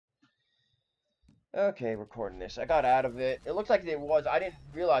Okay, recording this. I got out of it. It looks like it was. I didn't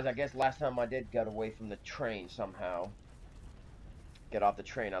realize, I guess, last time I did get away from the train somehow. Get off the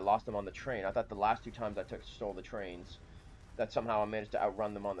train. I lost them on the train. I thought the last two times I stole the trains, that somehow I managed to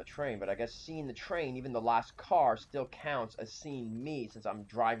outrun them on the train. But I guess seeing the train, even the last car, still counts as seeing me since I'm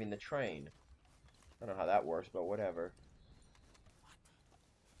driving the train. I don't know how that works, but whatever. What?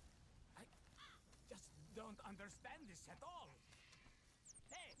 I just don't understand this at all.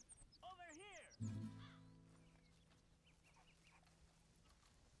 Hey, over here!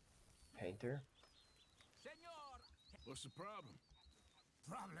 Painter? Senor! What's the problem?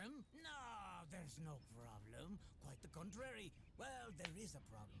 Problem? No, there's no problem. Quite the contrary. Well, there is a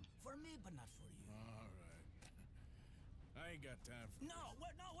problem. For me, but not for you. All right. I ain't got time for No,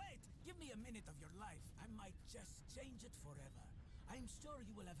 wait! Give me a minute of your life. I might just change it forever. I'm sure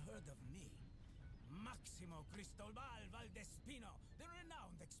you will have heard of me. Maximo Cristobal Valdespino, the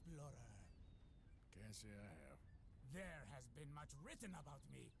renowned explorer. Can't say I have. There has been much written about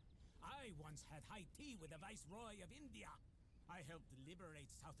me. I once had high tea with the Viceroy of India. I helped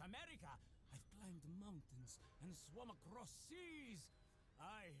liberate South America. I've climbed mountains and swum across seas.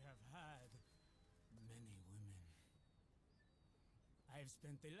 I have had many women. I've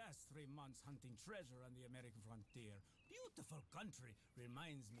spent the last 3 months hunting treasure on the American frontier. Beautiful country.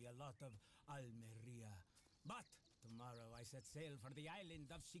 Reminds me a lot of Almeria. But tomorrow I set sail for the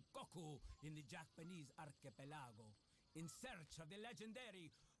island of Shikoku in the Japanese archipelago in search of the legendary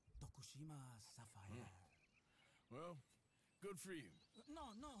Tokushima Sapphire. Well, good for you. No,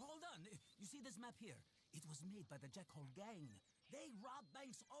 hold on. You see this map here? It was made by the Jack Hole gang. They rob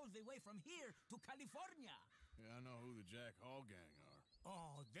banks all the way from here to California. Yeah, I know who the Jack Hall gang are.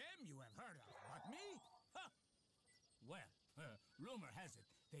 Oh, them you have heard of, but me? Huh. Well, rumor has it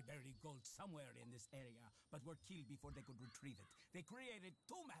they buried gold somewhere in this area, but were killed before they could retrieve it. They created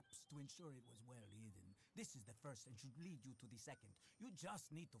 2 maps to ensure it was well hidden. This is the first and should lead you to the second. You just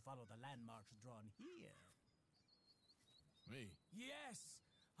need to follow the landmarks drawn here. Me? Yes!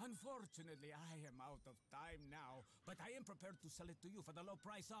 Unfortunately, I am out of time now, but I am prepared to sell it to you for the low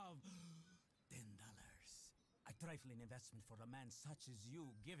price of $10. A trifling investment for a man such as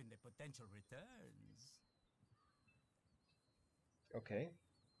you, given the potential returns. Okay.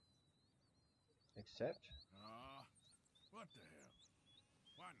 Accept. What the hell?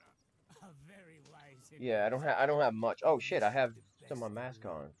 Why not? A very wise Yeah, advice. I don't have much. Oh shit, Wish I you have the still my best of mask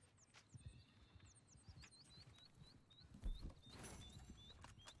luck. on.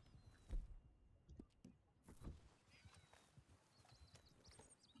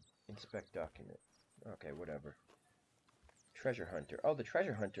 Inspect document. Okay, whatever. Treasure hunter. Oh, the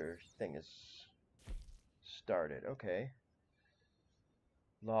treasure hunter thing is started. Okay.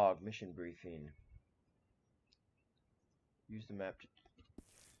 Log, mission briefing. Use the map to...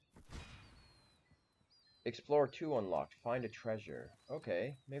 Explore 2 unlocked. Find a treasure.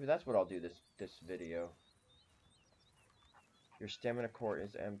 Okay, maybe that's what I'll do this video. Your stamina core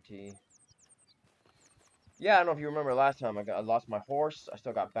is empty. Yeah, I don't know if you remember last time I lost my horse. I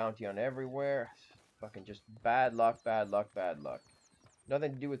still got bounty on everywhere. Fucking just bad luck, bad luck, bad luck.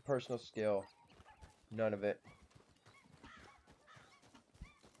 Nothing to do with personal skill. None of it.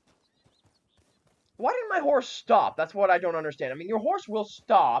 Why didn't my horse stop? That's what I don't understand. I mean, your horse will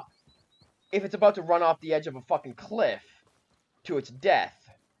stop if it's about to run off the edge of a fucking cliff to its death.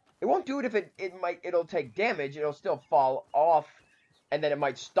 It won't do it if it'll take damage. It'll still fall off, and then it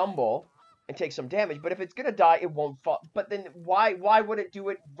might stumble and take some damage. But if it's gonna die, it won't fall. But then why would it do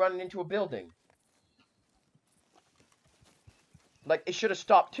it running into a building? Like, it should have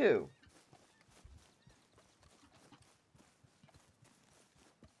stopped too.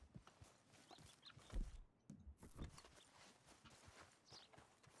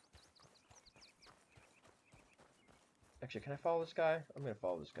 Actually, can I follow this guy? I'm gonna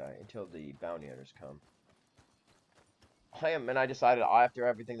follow this guy until the bounty hunters come. And I decided after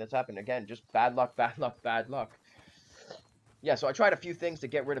everything that's happened, again, just bad luck, bad luck, bad luck. Yeah, so I tried a few things to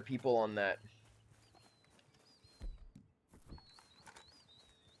get rid of people on that.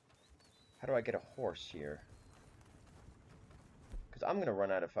 How do I get a horse here? Because I'm gonna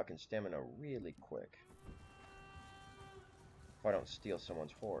run out of fucking stamina really quick. If I don't steal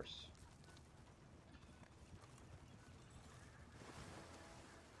someone's horse.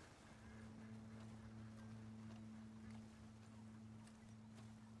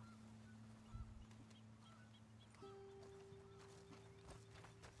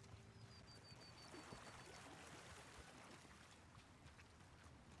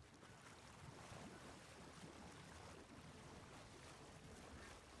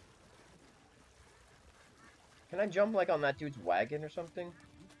 Can I jump like on that dude's wagon or something?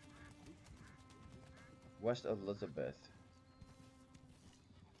 West Elizabeth.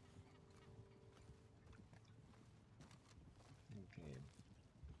 Okay.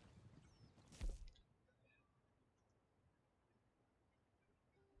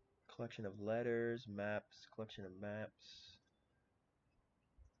 Collection of letters, maps, collection of maps,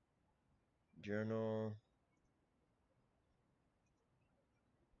 journal,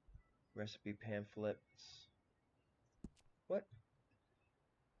 recipe pamphlets. What?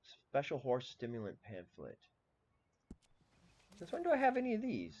 Special horse stimulant pamphlet. Since when do I have any of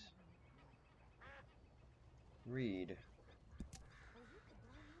these? Read.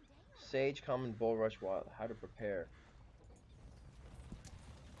 Sage, common, bulrush, wild. How to prepare.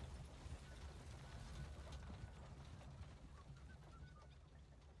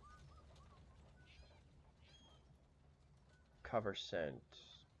 Cover scent.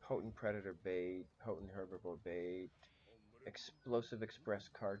 Potent predator bait. Potent herbivore bait. Explosive express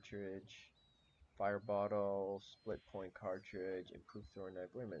cartridge. Fire bottle. Split point cartridge. Improved throwing knife.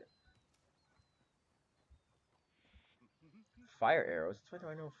 Wait a minute. Fire arrows? Why do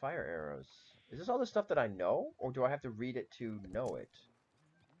I know fire arrows? Is this all the stuff that I know? Or do I have to read it to know it?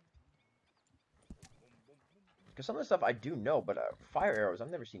 Because some of the stuff I do know, but fire arrows, I've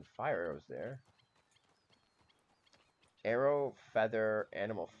never seen fire arrows there. Arrow, feather,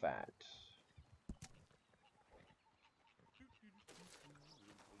 animal fat.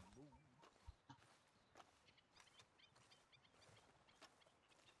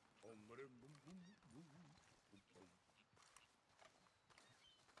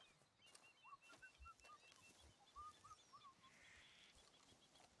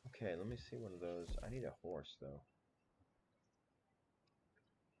 Okay, let me see one of those. I need a horse, though.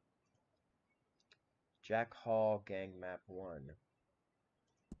 Jack Hall Gang Map 1.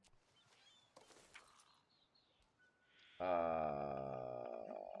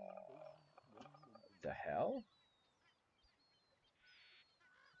 The hell?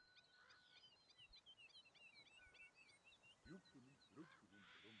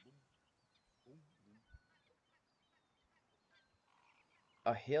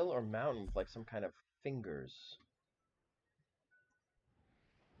 A hill or mountain with like some kind of fingers.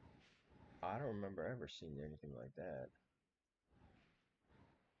 I don't remember ever seeing anything like that.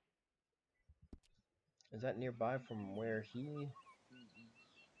 Is that nearby from where he...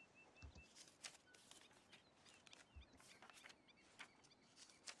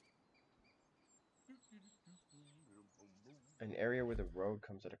 An area where the road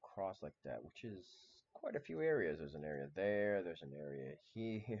comes at a cross like that, which is quite a few areas. There's an area there, there's an area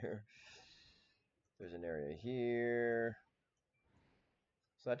here, there's an area here.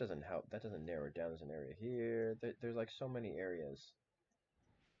 So that doesn't help, that doesn't narrow it down. There's an area here. There's like so many areas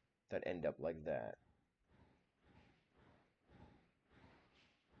that end up like that.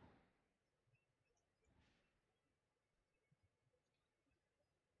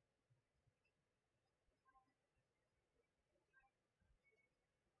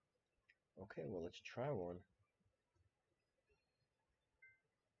 Okay, well, let's try one.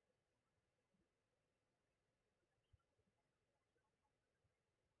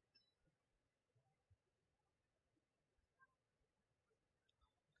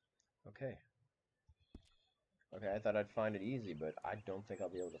 Okay. Okay, I thought I'd find it easy, but I don't think I'll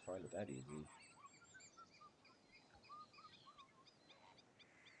be able to find it that easy.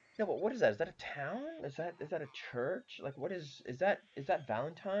 Yeah, but what is that? Is that a town? Is that a church? Like, what is that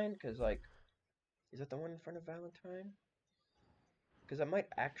Valentine? Because, like, is that the one in front of Valentine? Because that might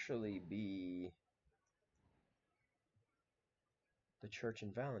actually be the church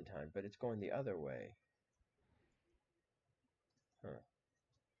in Valentine, but it's going the other way. Huh.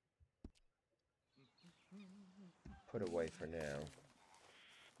 Put away for now.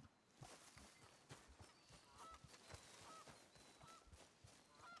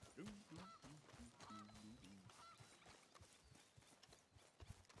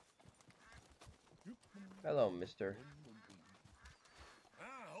 Hello, mister. I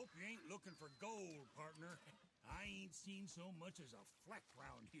hope you ain't looking for gold, partner. I ain't seen so much as a fleck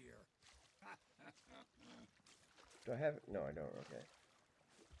round here. Do I have it? No, I don't. Okay.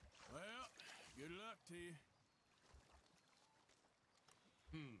 Well, good luck to you.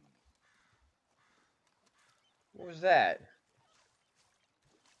 What was that?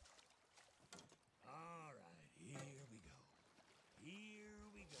 All right, here we go. Here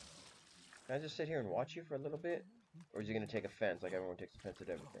we go. Can I just sit here and watch you for a little bit? Or is he going to take offense like everyone takes offense at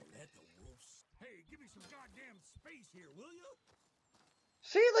everything? Let the wolves. Hey, give me some goddamn space here, will you?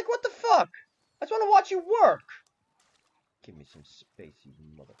 See? Like, what the fuck? I just want to watch you work! Give me some space, you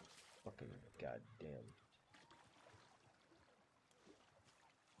motherfucking goddamn.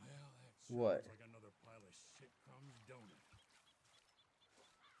 Well, that What? sounds like another pile of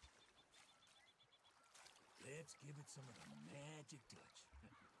Let's give it some of the magic touch.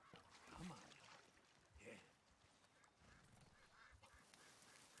 Come on. Yeah.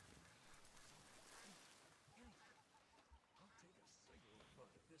 I'll take a cigarette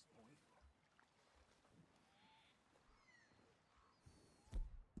butt at this point.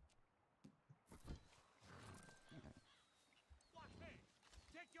 Watch me!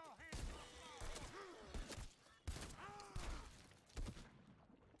 Take your hands off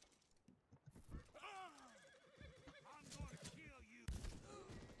I'm gonna kill you!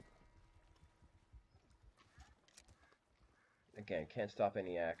 Again, can't stop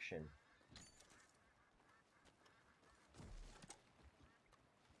any action.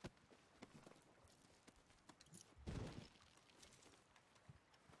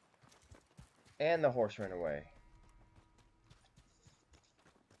 And the horse ran away.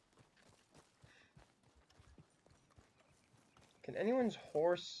 Can anyone's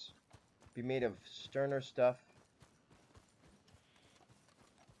horse be made of sterner stuff?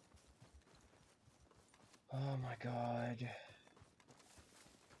 Oh my god.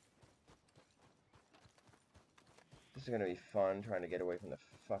 This is gonna be fun, trying to get away from the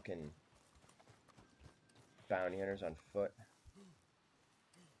fucking bounty hunters on foot.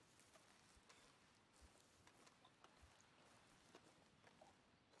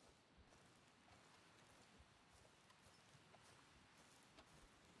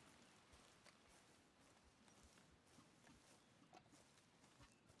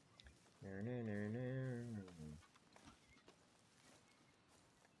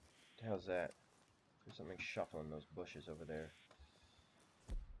 What the hell's that? There's something shuffling those bushes over there.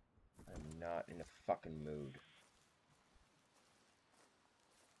 I'm not in a fucking mood.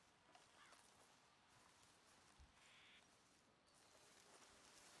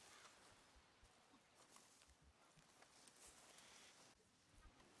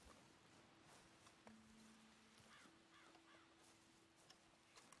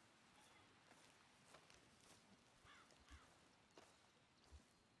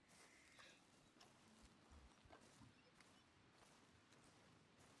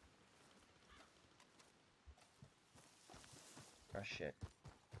 Oh shit.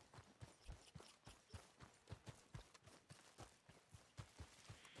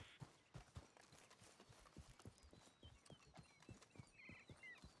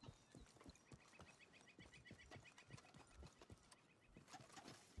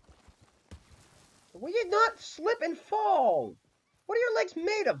 Will you not slip and fall? What are your legs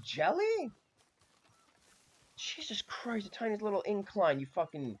made of, jelly? Jesus Christ, a tiny little incline, you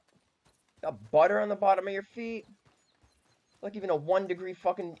fucking... Got butter on the bottom of your feet? Like even a 1 degree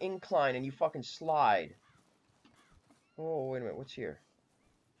fucking incline and you fucking slide. Oh, wait a minute, what's here?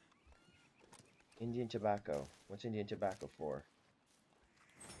 Indian tobacco. What's Indian tobacco for?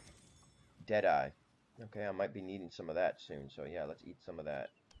 Deadeye. Okay, I might be needing some of that soon, so yeah, let's eat some of that.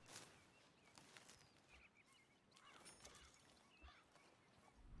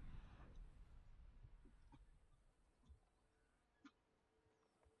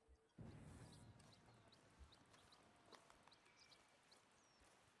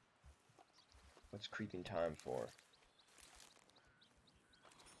 What's creeping time for?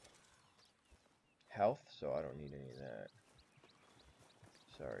 Health, so I don't need any of that.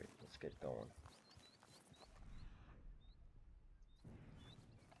 Sorry, let's get going.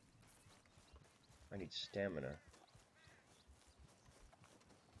 I need stamina.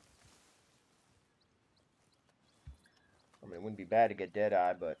 I mean, it wouldn't be bad to get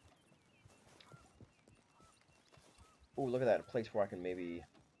Deadeye, but... Oh, look at that, a place where I can maybe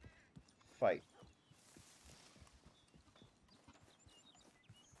fight.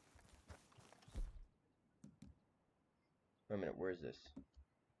 Wait a minute, where is this?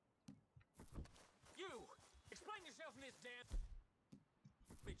 You! Explain yourself in this damn...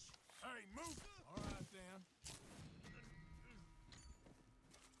 bitch. Hey, move! All right, then.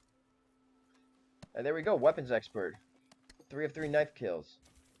 And there we go, weapons expert. 3 of 3 knife kills.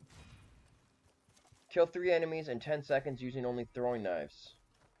 Kill 3 enemies in 10 seconds using only throwing knives.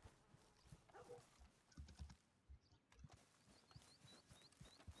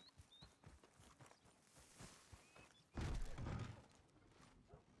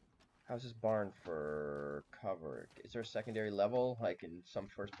 How's this barn for cover? Is there a secondary level, like in some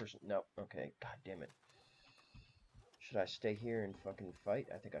first person? No. Okay, god damn it. Should I stay here and fucking fight?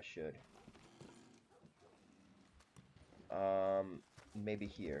 I think I should. Maybe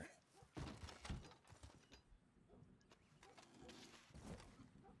here.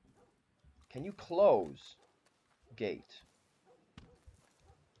 Can you close gate?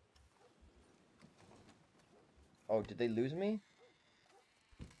 Oh, did they lose me?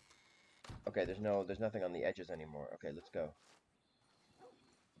 Okay, there's nothing on the edges anymore. Okay, let's go.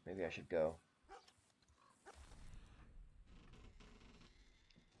 Maybe I should go.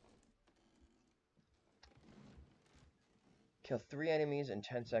 Kill 3 enemies in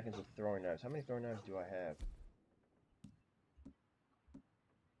 10 seconds with throwing knives. How many throwing knives do I have?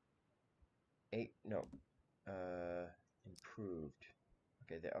 8, no. Improved.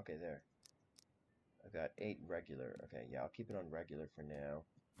 Okay, there. Okay, there. I got 8 regular. Okay, yeah, I'll keep it on regular for now.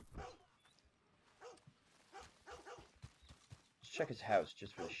 Let's check his house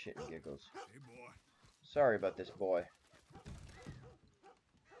just for the shit and giggles. Hey, boy. Sorry about this, boy.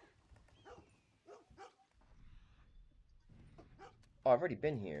 Oh, I've already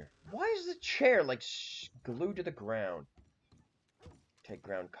been here. Why is the chair, like, glued to the ground? Take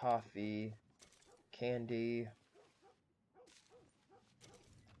ground coffee. Candy.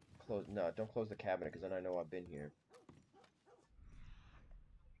 Close. No, don't close the cabinet, because then I know I've been here.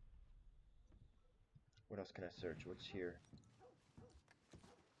 What else can I search? What's here?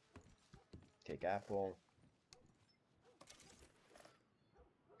 Take apple.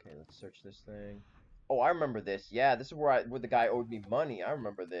 Okay, let's search this thing. Oh, I remember this. Yeah, this is where the guy owed me money. I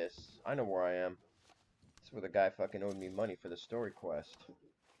remember this. I know where I am. This is where the guy fucking owed me money for the story quest.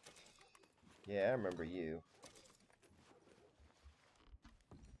 Yeah, I remember you.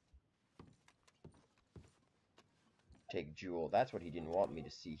 Take jewel. That's what he didn't want me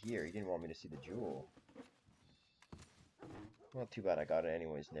to see here. He didn't want me to see the jewel. Well, too bad I got it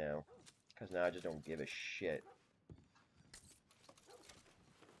anyways now. Because now I just don't give a shit.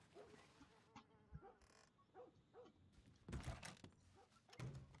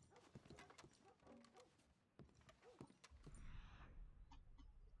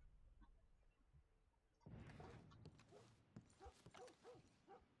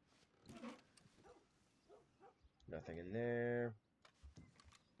 Nothing in there.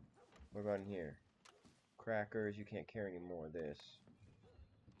 What about in here? Crackers. You can't carry any more of this.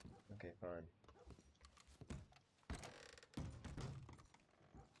 Okay, fine.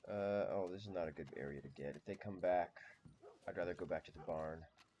 Oh, this is not a good area to get. If they come back, I'd rather go back to the barn.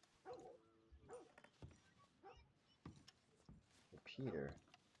 Repeater.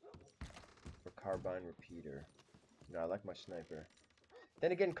 For carbine repeater. No, I like my sniper.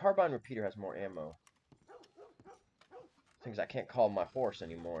 Then again, carbine repeater has more ammo. Things I can't call my horse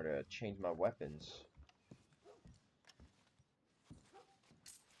anymore to change my weapons.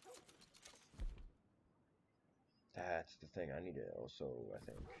 That's the thing. I need to also, I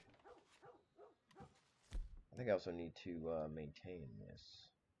think I also need to maintain this.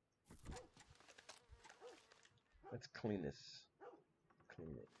 Let's clean this.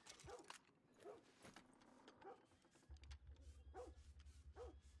 Clean it.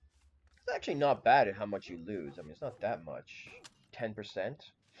 It's actually not bad at how much you lose. I mean, it's not that much.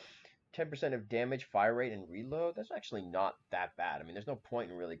 10%? 10% of damage, fire rate, and reload? That's actually not that bad. I mean, there's no point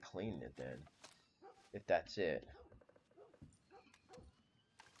in really cleaning it then. If that's it.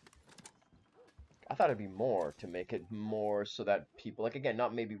 I thought it'd be more to make it more so that people, like, again,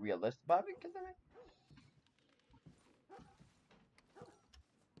 not maybe realistic, but because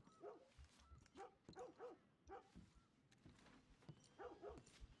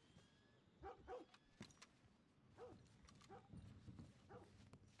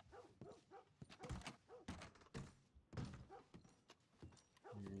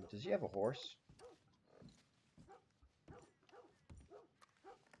I mean, does he have a horse?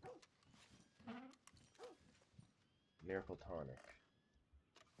 Miracle tonic.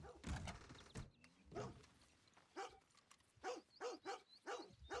 Hello,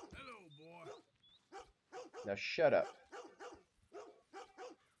 boy. Now shut up.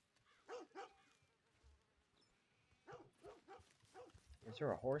 Is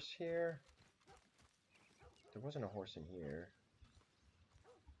there a horse here? There wasn't a horse in here.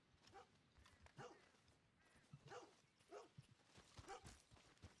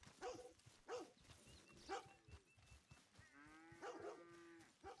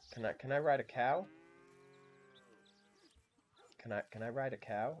 Can I ride a cow? Can I ride a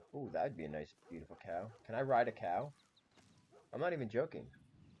cow? Ooh, that'd be a nice, beautiful cow. Can I ride a cow? I'm not even joking.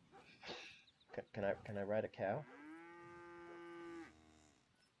 Can I ride a cow?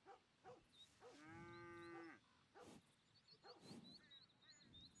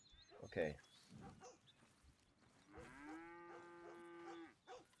 Okay.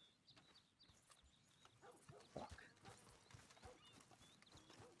 Fuck.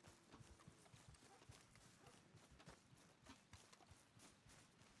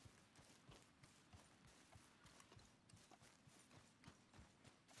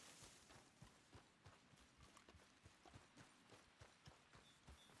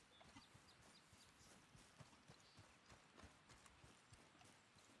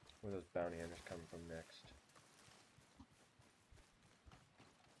 Where are those bounty hunters coming from next?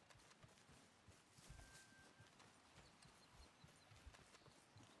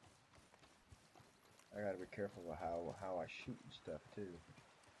 I gotta be careful with how I shoot and stuff too.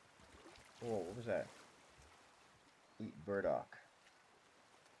 Whoa, what was that? Eat burdock.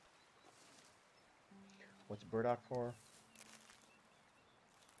 What's burdock for?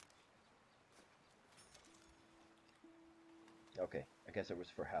 Okay, I guess it was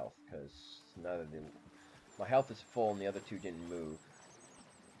for health, because none of them... My health is full and the other two didn't move.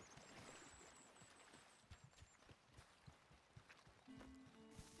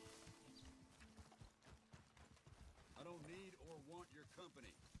 I don't need or want your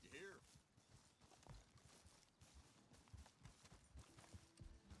company. You hear?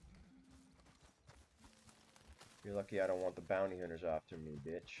 You're lucky I don't want the bounty hunters after me,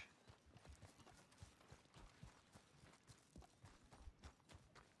 bitch.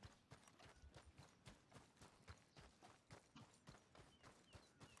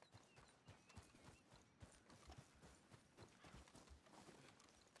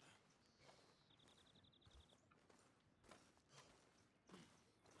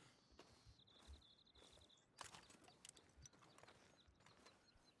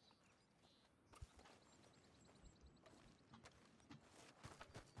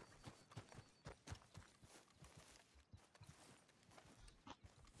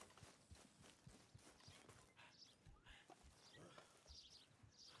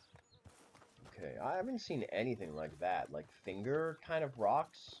 Okay, I haven't seen anything like that. Like finger kind of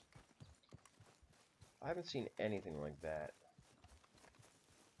rocks. I haven't seen anything like that.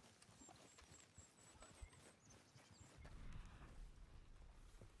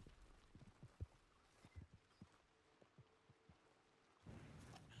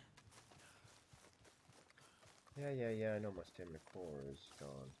 Yeah, I know my stamina core is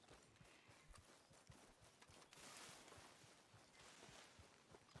gone.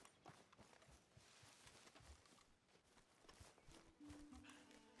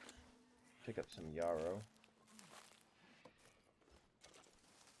 Pick up some yarrow.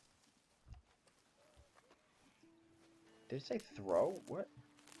 Did it say throw? What?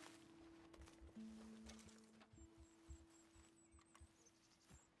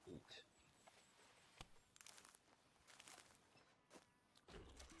 Eat.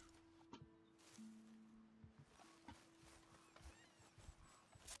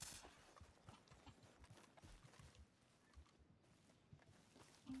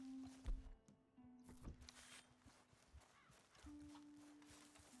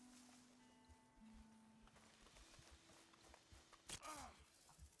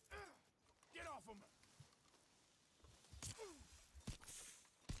 Get off of me!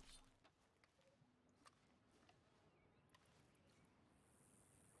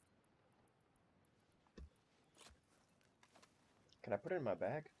 Can I put it in my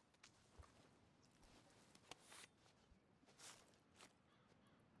bag?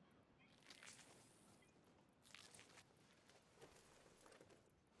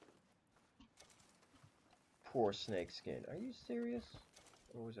 Poor snake skin. Are you serious?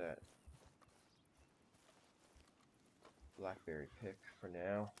 What was that? Blackberry pick for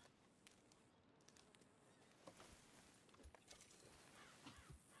now.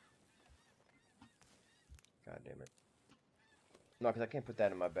 God damn it. No, because I can't put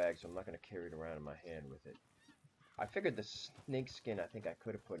that in my bag, so I'm not going to carry it around in my hand with it. I figured the snake skin I think I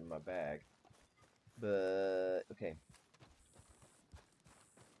could have put in my bag. But, okay.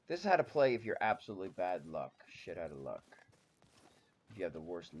 This is how to play if you're absolutely bad luck. Shit out of luck. If you have the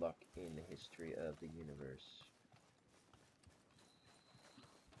worst luck in the history of the universe.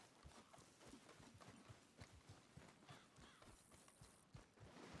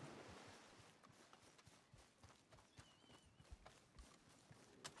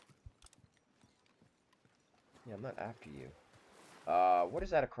 Yeah, I'm not after you. What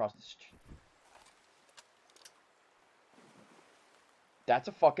is that across the street? That's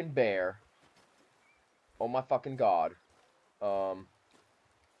a fucking bear. Oh my fucking god.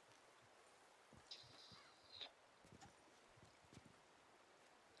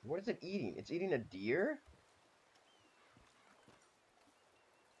 What is it eating? It's eating a deer?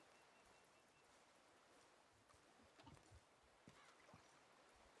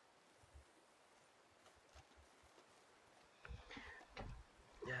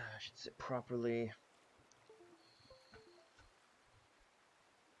 Yeah, I should sit properly.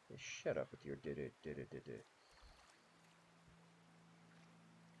 Hey, shut up with your did it.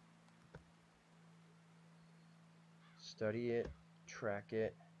 Study it, track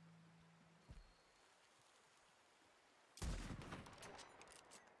it.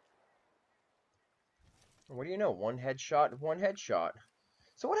 What do you know? One headshot, one headshot.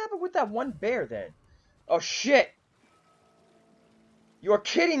 So what happened with that one bear then? Oh shit! You are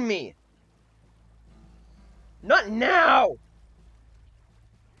kidding me! Not now!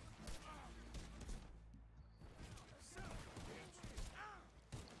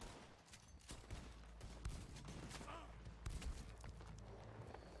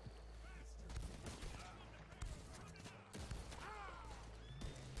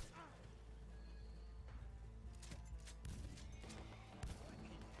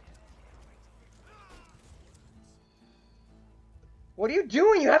 What are you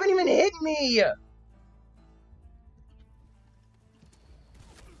doing? You haven't even hit me!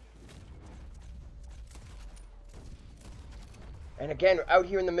 And again, out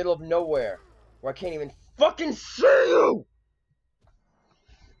here in the middle of nowhere, where I can't even fucking see you!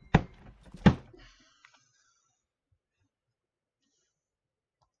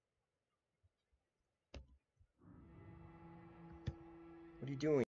 What are you doing?